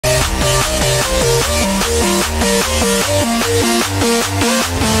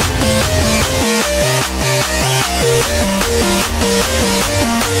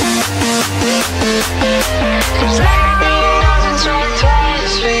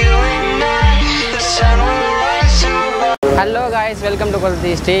guys, welcome to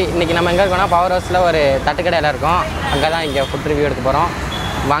Coimbatore Street. இன்னைக்கு நம்ம எங்க இருக்கோம்னா பவர் ஹவுஸ்ல ஒரு தட்டுக்கடையில இருக்கோம். அங்க தான் இங்க ஃபுட் ரிவ்யூ எடுக்க போறோம்.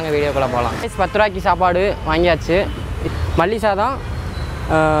 வாங்க வீடியோக்குள்ள போலாம். 10 ரூபாய்க்கு சாப்பாடு வாங்கியாச்சு. மல்லி சாதம்,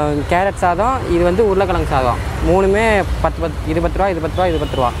 கேரட் சாதம், இது வந்து உருளைக்கிழங்கு சாதம். மூணுமே 10 இது 10 ரூபாய், இது 10 ரூபாய், இது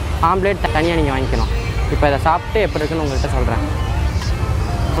 10 ரூபாய். ஆம்லெட் தனியா நீங்க வாங்கிக்கணும். இப்போ இத சாப்பிட்டு எப்படி இருக்குன்னு உங்களுக்கு சொல்றேன்.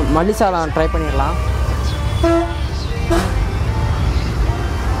 மல்லி சாதம் ட்ரை பண்ணிரலாம்.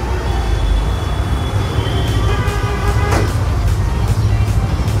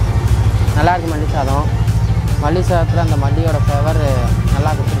 நல்லா இருக்கு மல்லி சாதம். மல்லி சாதத்தில் அந்த மல்லியோட ஃப்ளேவர் நல்லா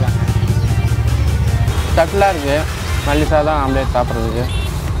கொடுத்துருக்காங்க. தட்டிலாக இருக்குது மல்லி சாதம் ஆம்லேட் சாப்பிட்றதுக்கு.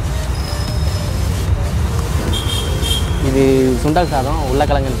 இது சுண்டல் சாதம்,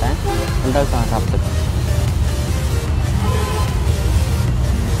 உருளைக்கிழங்குன்ட்டேன். சுண்டல் சாதம் சாப்பிட்டுருக்கேன்.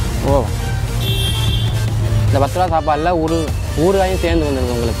 ஓ, இந்த 10 ரூபா சாப்பாடில் ஊறுகாயும் சேர்ந்து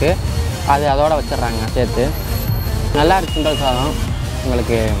வந்துருக்கு உங்களுக்கு. அது அதோடு வச்சிட்றாங்க சேர்த்து. நல்லா இருக்குது சுண்டல் சாதம்.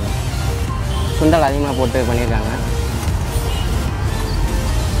 உங்களுக்கு சுண்டல் அதிகமாக போட்டு பண்ணியிருக்காங்க.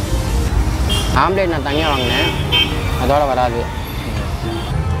 ஆம்லேட் நான் தனியாக வாங்கினேன், அதோடு வராது.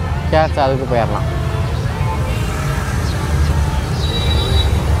 கேரட் சாதத்துக்கு போயிடலாம்.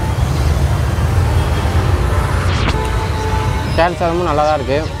 கேரட் சாதமும் நல்லா தான்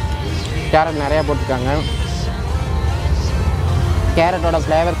இருக்குது. கேரட் நிறையா போட்டிருக்காங்க. கேரட்டோட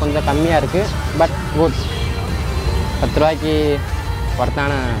ஃப்ளேவர் கொஞ்சம் கம்மியாக இருக்குது, பட் குட். 10 ரூபாய்க்கு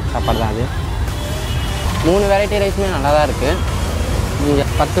ஒர்த்தான சாப்பாடு தான் அது. 3 வெரைட்டி ரைஸுமே நல்லா தான் இருக்குது. நீங்கள்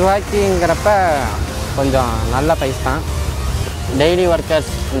 10 ரூபாய்க்குங்கிறப்ப கொஞ்சம் நல்ல ப்ரைஸ் தான். டெய்லி ஒர்க்கர்ஸ்,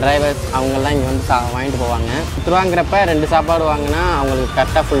 டிரைவர்ஸ் அவங்கெல்லாம் இங்கே வந்து வாங்கிட்டு போவாங்க. 10 ரூபாங்கிறப்ப 2 சாப்பாடு வாங்கினா அவங்களுக்கு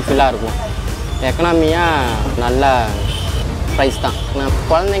கரெக்டாக ஃபுல்ஃபில்லாக இருக்கும். எக்கனாமியாக நல்ல ப்ரைஸ் தான்.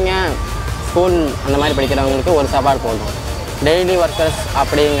 குழந்தைங்க ஸ்கூல் அந்த மாதிரி படிக்கிறவங்களுக்கு ஒரு சாப்பாடு போதும். டெய்லி ஒர்க்கர்ஸ்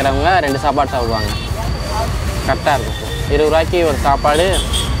அப்படிங்கிறவங்க 2 சாப்பாடு சாப்பிடுவாங்க. கரெக்டாக இருக்கும். 20 ரூபாய்க்கு ஒரு சாப்பாடு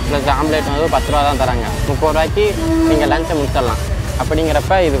ப்ளஸ் ஆம்லேட் வந்து 10 ரூபா தான் தராங்க. 30 ரூபாய்க்கு நீங்கள் லஞ்சை முடிச்சிடலாம்.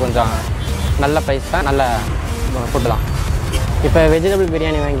 அப்படிங்கிறப்ப இது கொஞ்சம் நல்ல ப்ரைஸ் தான், நல்ல ஃபுட்டு தான். இப்போ வெஜிடபிள்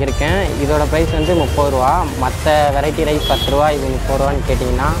பிரியாணி வாங்கியிருக்கேன். இதோட ப்ரைஸ் வந்து 30 ரூபா. மற்ற வெரைட்டி ரைஸ் 10 ரூபா, இது 30 ரூபான்னு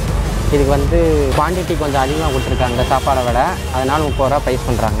கேட்டிங்கன்னா இதுக்கு வந்து குவான்டிட்டி கொஞ்சம் அதிகமாக கொடுத்துருக்காங்க சாப்பாடை விட. அதனால் 30 ரூபா ப்ரைஸ்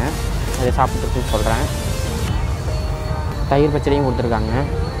பண்ணுறாங்க. அதை சாப்பிட்டுருக்குன்னு சொல்கிறேன். தயிர் பச்சடியும் கொடுத்துருக்காங்க.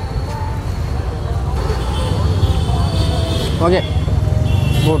 Okay,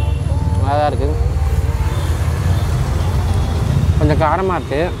 good. நல்லா தான் இருக்குது. கொஞ்சம் காரமாக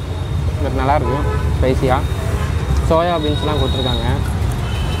இருக்குது, பட் நல்லாயிருக்கு. ஸ்பைஸியாக சோயா பீன்ஸ்லாம் கொடுத்துருக்காங்க.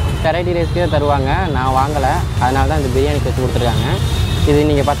 வெரைட்டி ரைஸ்க்கே தருவாங்க, நான் வாங்கலை. அதனால தான் இந்த பிரியாணி வச்சு கொடுத்துருக்காங்க. இது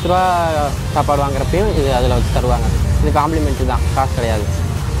நீங்கள் 10 ரூபா சாப்பாடு வாங்குறப்பையும் இது அதில் வச்சு தருவாங்க. இது காம்ப்ளிமெண்ட்ரி தான், காசு கிடையாது.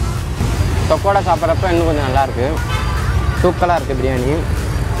 தொக்கோட சாப்பிட்றப்ப இன்னும் கொஞ்சம் நல்லாயிருக்கு. தூக்கலாக இருக்குது பிரியாணி.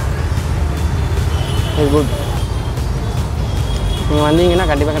 இது குட். நீங்கள் வந்தீங்கன்னா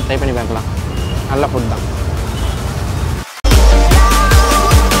கண்டிப்பாக ட்ரை பண்ணி பார்க்கலாம். நல்ல ஃபுட் தான்.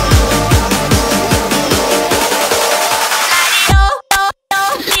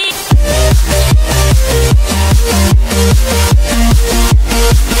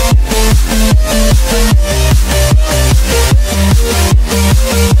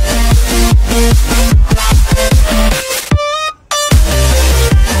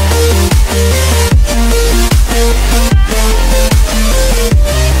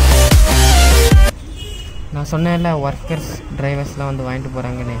 நான் சொன்னேன்ல, ஒர்க்கர்ஸ் டிரைவர்ஸ்லாம் வந்து வாங்கிட்டு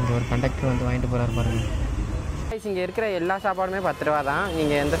போகிறாங்கன்னு. இங்கே ஒரு கண்டக்டர் வந்து வாங்கிட்டு போகிறாரு பாருங்கள். இங்கே இருக்கிற எல்லா சாப்பாடுமே 10 ரூபா தான்.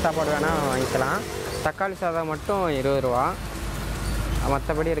 நீங்கள் எந்த சாப்பாடு வேணால் வாங்கிக்கலாம். தக்காளி சாதம் மட்டும் 20 ரூபா.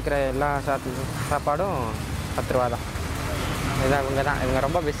 மற்றபடி இருக்கிற எல்லா சாப்பாடும் 10 ரூபா தான். இதான் இவங்க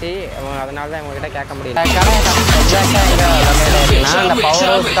ரொம்ப பிஸி, அதனால தான் இவங்ககிட்ட கேட்க முடியல. கடை எக்ஸாக்டாக எங்கே அந்த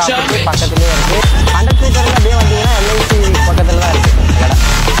பவர் ஹவுஸ் ஸ்டாப்புக்கு பக்கத்துலேயே இருக்குது.